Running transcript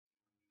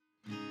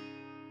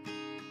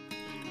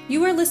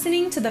You are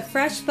listening to the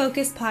Fresh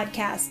Focus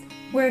podcast,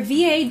 where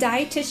VA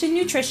dietitian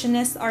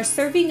nutritionists are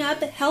serving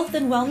up health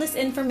and wellness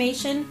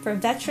information for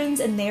veterans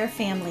and their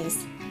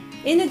families.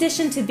 In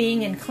addition to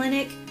being in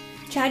clinic,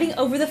 chatting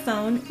over the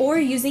phone, or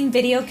using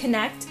Video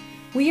Connect,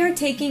 we are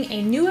taking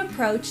a new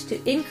approach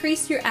to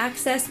increase your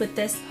access with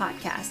this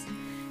podcast,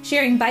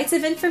 sharing bites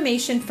of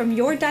information from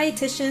your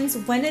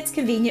dietitians when it's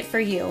convenient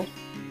for you.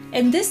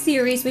 In this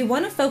series, we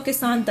want to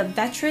focus on the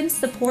Veteran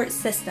Support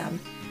System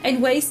and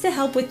ways to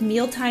help with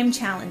mealtime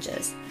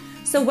challenges.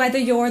 So whether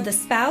you're the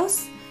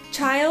spouse,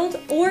 child,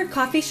 or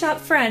coffee shop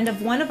friend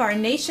of one of our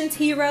nation's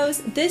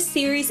heroes, this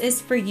series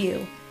is for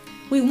you.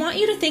 We want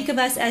you to think of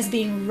us as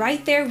being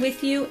right there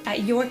with you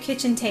at your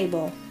kitchen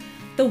table,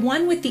 the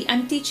one with the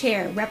empty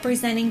chair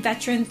representing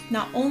veterans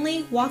not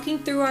only walking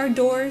through our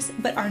doors,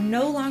 but are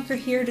no longer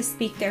here to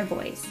speak their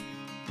voice.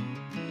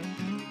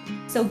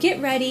 So get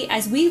ready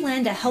as we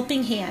lend a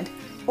helping hand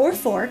or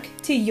fork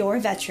to your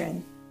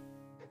veteran.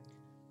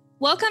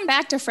 Welcome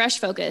back to Fresh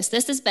Focus.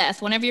 This is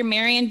Beth, one of your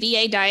Marion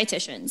VA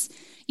dietitians.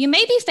 You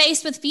may be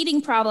faced with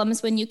feeding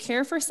problems when you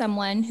care for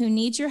someone who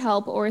needs your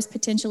help or is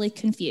potentially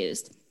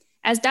confused.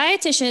 As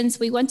dietitians,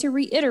 we want to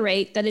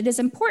reiterate that it is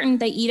important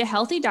they eat a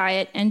healthy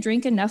diet and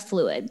drink enough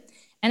fluid,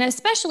 and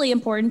especially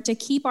important to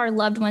keep our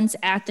loved ones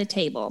at the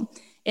table.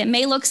 It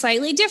may look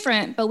slightly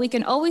different, but we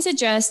can always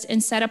adjust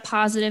and set a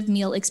positive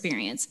meal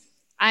experience.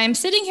 I am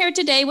sitting here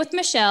today with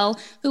Michelle,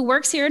 who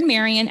works here in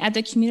Marion at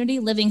the Community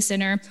Living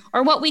Center,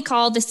 or what we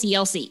call the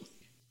CLC.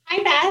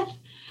 Hi, Beth.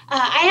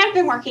 I have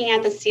been working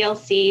at the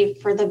CLC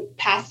for the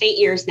past 8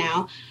 years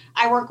now.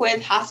 I work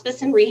with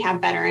hospice and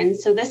rehab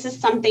veterans, so this is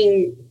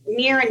something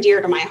near and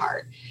dear to my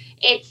heart.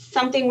 It's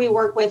something we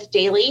work with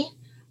daily.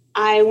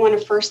 I want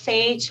to first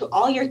say to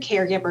all your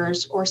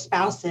caregivers or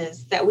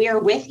spouses that we are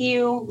with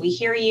you, we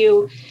hear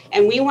you,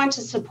 and we want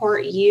to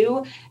support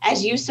you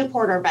as you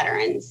support our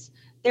veterans.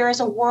 There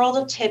is a world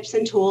of tips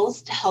and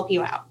tools to help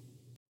you out.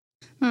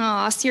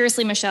 Oh,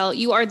 seriously, Michelle,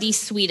 you are the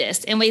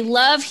sweetest, and we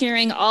love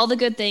hearing all the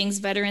good things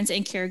veterans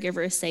and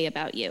caregivers say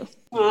about you.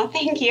 Oh,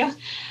 thank you.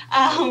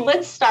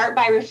 Let's start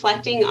by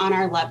reflecting on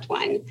our loved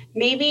one.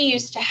 Maybe you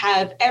used to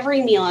have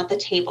every meal at the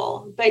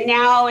table, but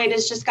now it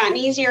has just gotten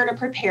easier to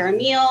prepare a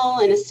meal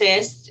and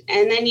assist,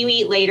 and then you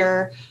eat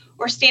later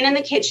or stand in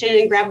the kitchen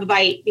and grab a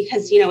bite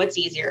because, it's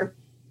easier.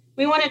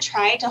 We want to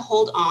try to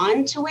hold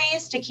on to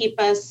ways to keep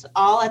us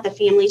all at the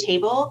family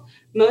table.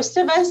 Most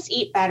of us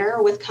eat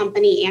better with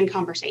company and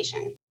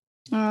conversation.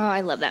 Oh,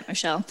 I love that,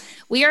 Michelle.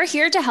 We are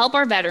here to help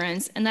our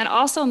veterans, and that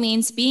also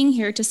means being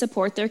here to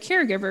support their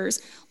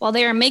caregivers while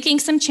they are making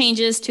some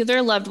changes to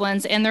their loved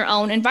ones and their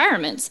own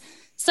environments.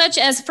 Such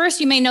as,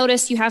 first, you may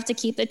notice you have to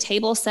keep the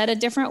table set a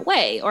different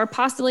way, or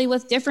possibly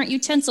with different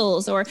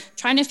utensils, or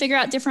trying to figure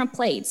out different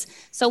plates.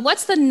 So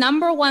what's the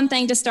number one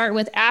thing to start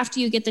with after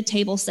you get the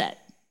table set?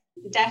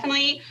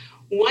 Definitely,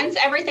 once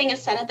everything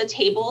is set at the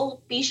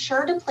table, be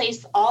sure to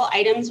place all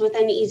items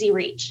within easy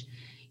reach.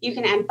 You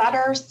can add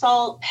butter,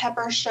 salt,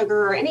 pepper,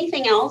 sugar, or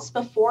anything else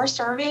before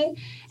serving,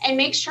 and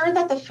make sure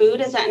that the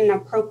food is at an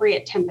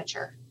appropriate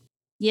temperature.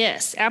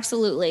 Yes,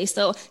 absolutely.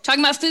 So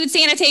talking about food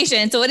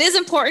sanitation. So it is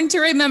important to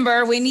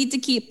remember we need to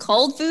keep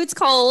cold foods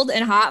cold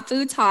and hot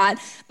foods hot,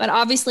 but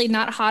obviously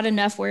not hot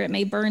enough where it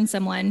may burn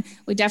someone.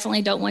 We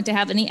definitely don't want to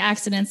have any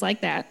accidents like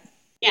that.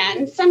 Yeah,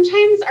 and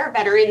sometimes our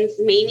veterans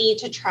may need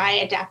to try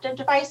adaptive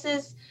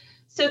devices.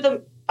 So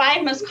the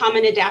 5 most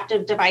common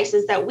adaptive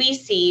devices that we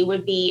see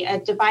would be a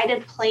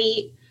divided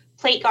plate,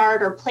 plate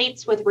guard, or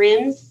plates with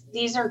rims.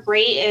 These are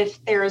great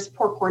if there is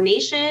poor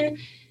coordination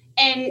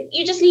and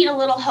you just need a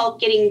little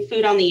help getting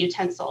food on the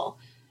utensil.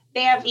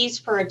 They have these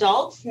for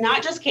adults,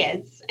 not just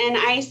kids, and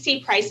I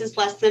see prices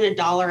less than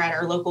 $1 at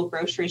our local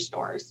grocery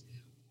stores.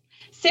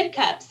 Sip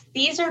cups.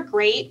 These are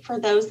great for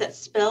those that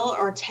spill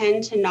or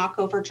tend to knock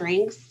over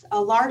drinks.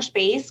 A large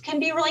base can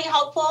be really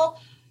helpful.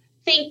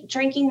 Think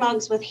drinking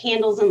mugs with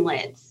handles and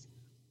lids.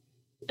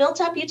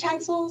 Built-up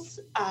utensils.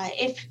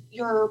 If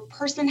your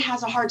person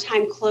has a hard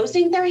time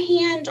closing their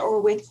hand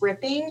or with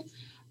gripping,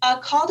 a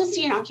call to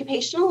see an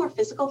occupational or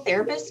physical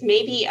therapist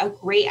may be a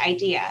great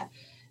idea.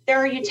 There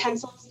are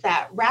utensils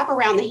that wrap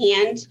around the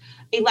hand,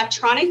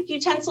 electronic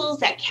utensils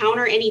that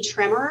counter any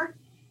tremor,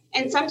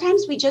 and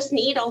sometimes we just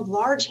need a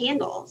large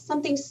handle.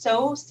 Something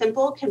so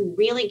simple can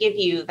really give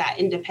you that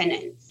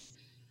independence.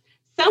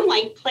 Some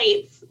like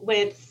plates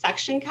with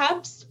suction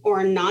cups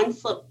or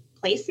non-slip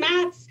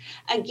placemats.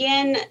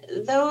 Again,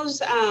 those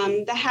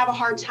that have a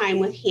hard time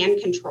with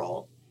hand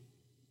control.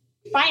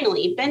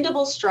 Finally,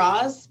 bendable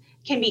straws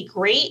can be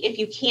great if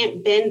you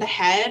can't bend the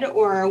head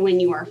or when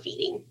you are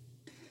feeding.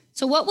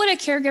 So what would a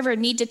caregiver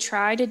need to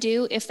try to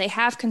do if they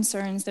have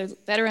concerns their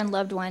veteran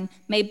loved one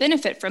may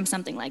benefit from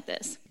something like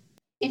this?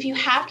 If you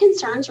have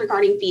concerns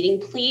regarding feeding,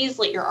 please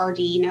let your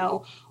RD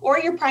know or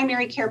your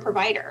primary care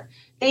provider.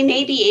 They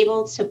may be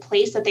able to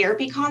place a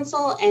therapy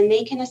consult and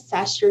they can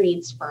assess your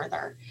needs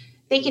further.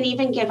 They can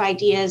even give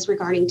ideas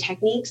regarding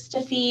techniques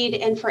to feed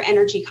and for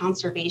energy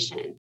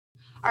conservation.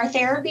 Our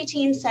therapy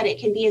team said it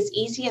can be as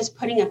easy as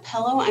putting a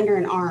pillow under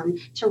an arm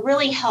to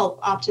really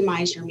help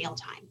optimize your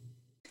mealtime.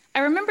 I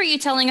remember you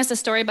telling us a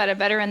story about a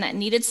veteran that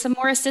needed some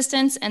more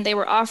assistance and they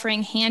were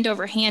offering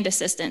hand-over-hand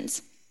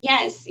assistance.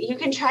 Yes, you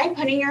can try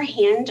putting your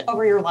hand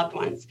over your loved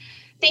ones.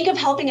 Think of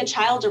helping a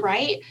child to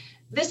write.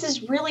 This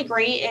is really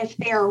great if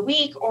they are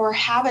weak or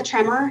have a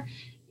tremor.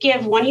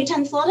 Give one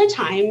utensil at a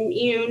time.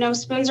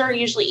 Spoons are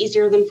usually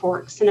easier than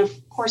forks, and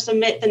of course,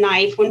 omit the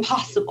knife when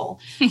possible.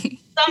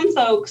 Some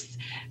folks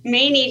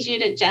may need you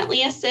to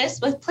gently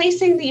assist with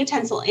placing the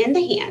utensil in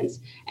the hands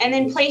and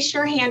then place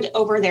your hand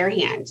over their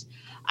hand.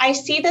 I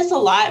see this a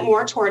lot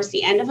more towards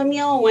the end of a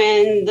meal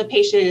when the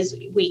patient is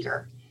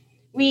weaker.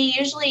 We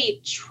usually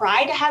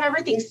try to have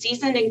everything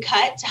seasoned and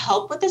cut to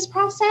help with this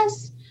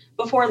process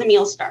before the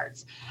meal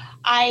starts.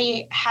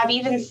 I have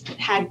even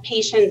had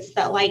patients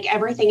that like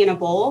everything in a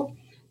bowl.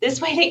 This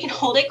way they can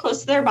hold it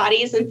close to their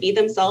bodies and feed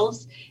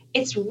themselves.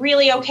 It's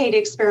really okay to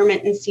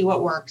experiment and see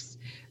what works.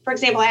 For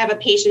example, I have a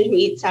patient who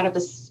eats out of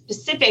a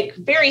specific,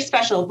 very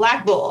special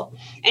black bowl,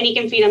 and he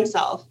can feed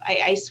himself.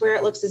 I swear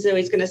it looks as though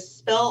he's going to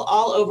spill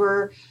all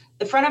over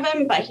the front of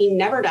him, but he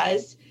never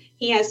does.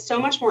 He has so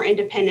much more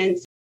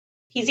independence.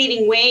 He's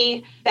eating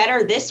way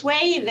better this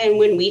way than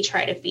when we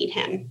try to feed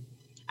him.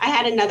 I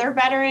had another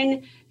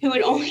veteran who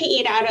would only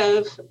eat out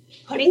of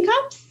pudding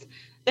cups.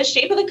 The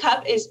shape of the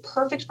cup is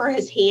perfect for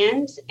his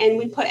hands, and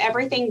we put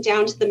everything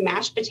down to the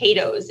mashed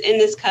potatoes in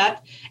this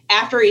cup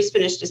after he's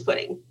finished his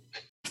pudding.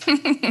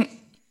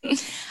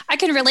 I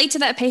can relate to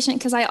that patient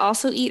because I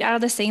also eat out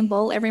of the same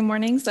bowl every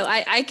morning. So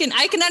I can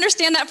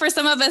understand that for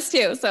some of us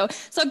too. So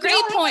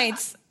great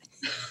points.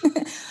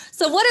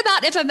 So what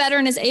about if a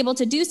veteran is able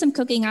to do some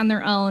cooking on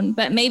their own,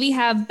 but maybe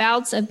have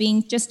bouts of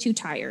being just too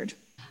tired?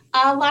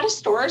 A lot of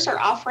stores are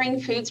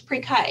offering foods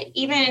pre-cut.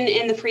 Even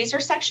in the freezer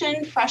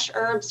section, fresh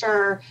herbs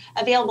are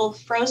available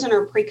frozen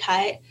or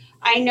pre-cut.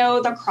 I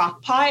know the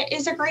crock pot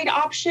is a great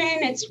option.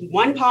 It's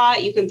one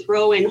pot. You can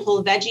throw in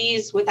whole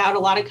veggies without a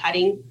lot of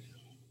cutting.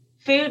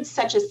 Foods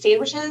such as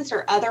sandwiches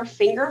or other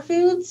finger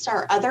foods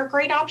are other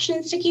great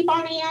options to keep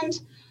on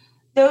hand.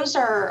 Those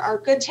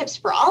are good tips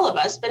for all of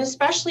us, but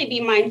especially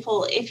be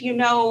mindful if you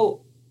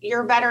know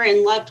your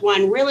veteran loved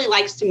one really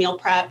likes to meal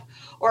prep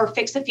or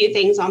fix a few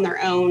things on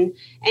their own.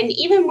 And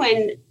even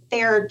when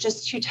they're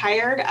just too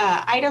tired,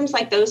 items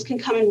like those can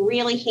come in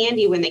really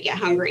handy when they get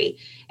hungry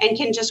and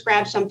can just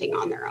grab something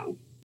on their own.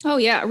 Oh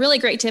yeah, really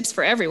great tips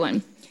for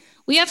everyone.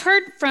 We have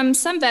heard from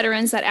some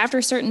veterans that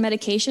after certain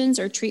medications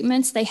or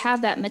treatments, they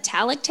have that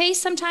metallic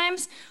taste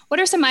sometimes.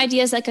 What are some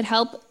ideas that could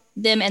help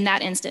them in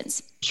that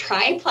instance?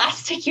 Try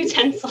plastic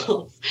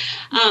utensils.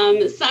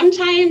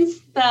 Sometimes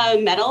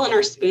the metal in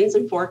our spoons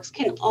and forks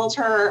can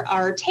alter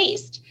our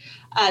taste.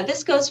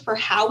 This goes for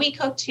how we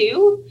cook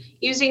too.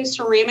 Using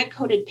ceramic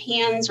coated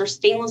pans or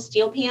stainless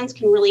steel pans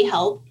can really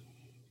help.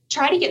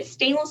 Try to get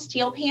stainless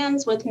steel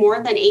pans with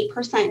more than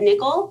 8%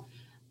 nickel.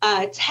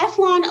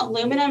 Teflon,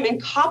 aluminum,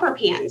 and copper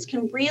pans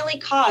can really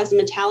cause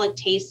metallic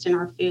taste in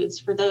our foods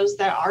for those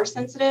that are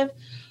sensitive.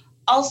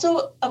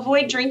 Also,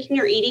 avoid drinking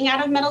or eating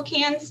out of metal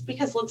cans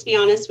because let's be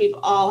honest, we've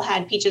all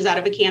had peaches out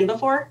of a can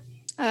before.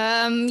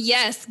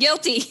 Yes,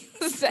 guilty.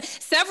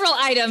 Several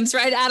items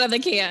right out of the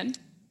can.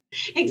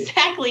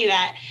 Exactly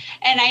that.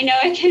 And I know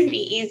it can be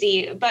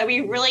easy, but we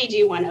really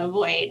do want to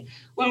avoid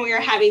when we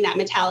are having that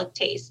metallic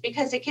taste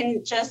because it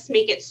can just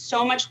make it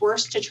so much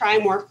worse to try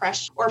more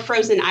fresh or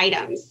frozen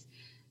items.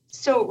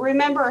 So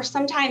remember,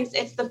 sometimes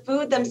it's the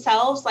food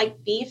themselves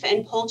like beef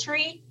and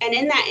poultry. And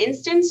in that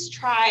instance,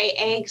 try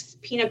eggs,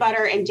 peanut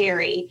butter, and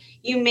dairy.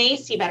 You may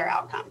see better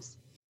outcomes.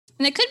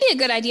 And it could be a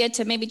good idea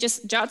to maybe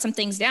just jot some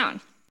things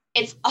down.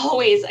 It's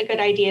always a good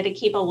idea to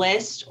keep a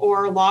list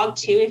or log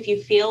too if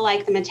you feel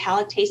like the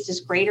metallic taste is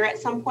greater at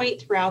some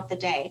point throughout the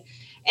day.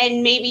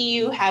 And maybe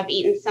you have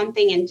eaten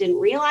something and didn't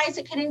realize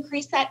it could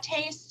increase that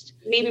taste.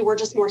 Maybe we're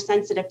just more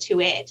sensitive to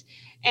it.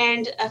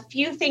 And a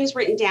few things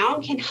written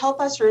down can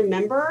help us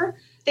remember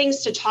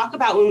things to talk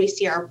about when we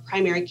see our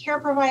primary care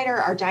provider,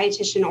 our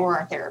dietitian, or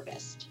our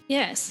therapist.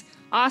 Yes.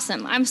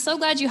 Awesome. I'm so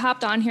glad you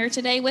hopped on here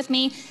today with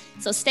me.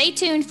 So stay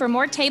tuned for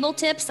more table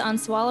tips on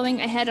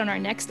swallowing ahead on our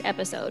next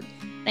episode.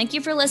 Thank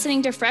you for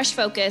listening to Fresh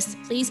Focus.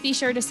 Please be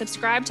sure to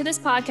subscribe to this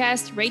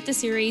podcast, rate the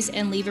series,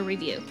 and leave a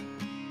review.